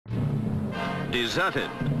Deserted.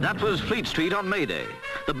 That was Fleet Street on May Day.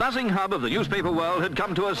 The buzzing hub of the newspaper world had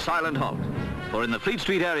come to a silent halt. For in the Fleet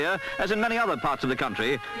Street area, as in many other parts of the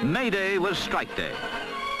country, May Day was strike day.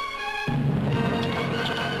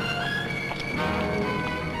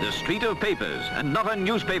 The street of papers, and not a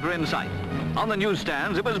newspaper in sight. On the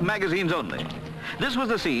newsstands, it was magazines only. This was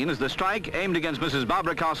the scene as the strike aimed against Mrs.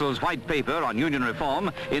 Barbara Castle's white paper on union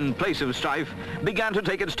reform, in place of strife, began to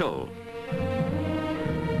take its toll.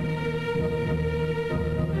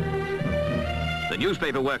 The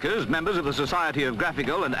newspaper workers, members of the Society of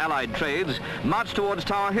Graphical and Allied Trades, marched towards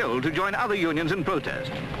Tower Hill to join other unions in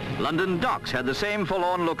protest. London docks had the same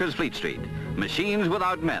forlorn look as Fleet Street. Machines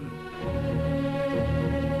without men.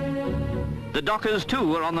 The dockers too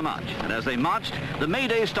were on the march, and as they marched, the May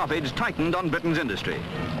Day stoppage tightened on Britain's industry.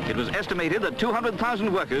 It was estimated that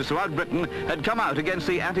 200,000 workers throughout Britain had come out against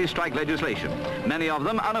the anti-strike legislation, many of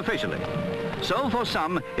them unofficially. So for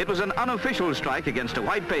some, it was an unofficial strike against a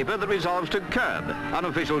white paper that resolves to curb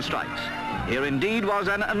unofficial strikes. Here indeed was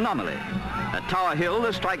an anomaly. At Tower Hill,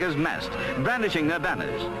 the strikers massed, brandishing their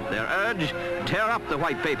banners. Their urge, tear up the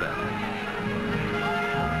white paper.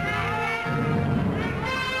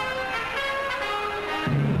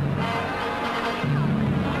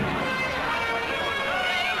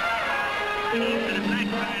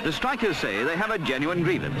 The strikers say they have a genuine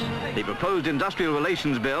grievance. The proposed industrial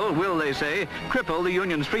relations bill will, they say, cripple the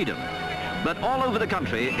union's freedom. But all over the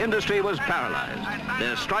country, industry was paralyzed.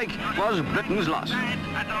 Their strike was Britain's loss.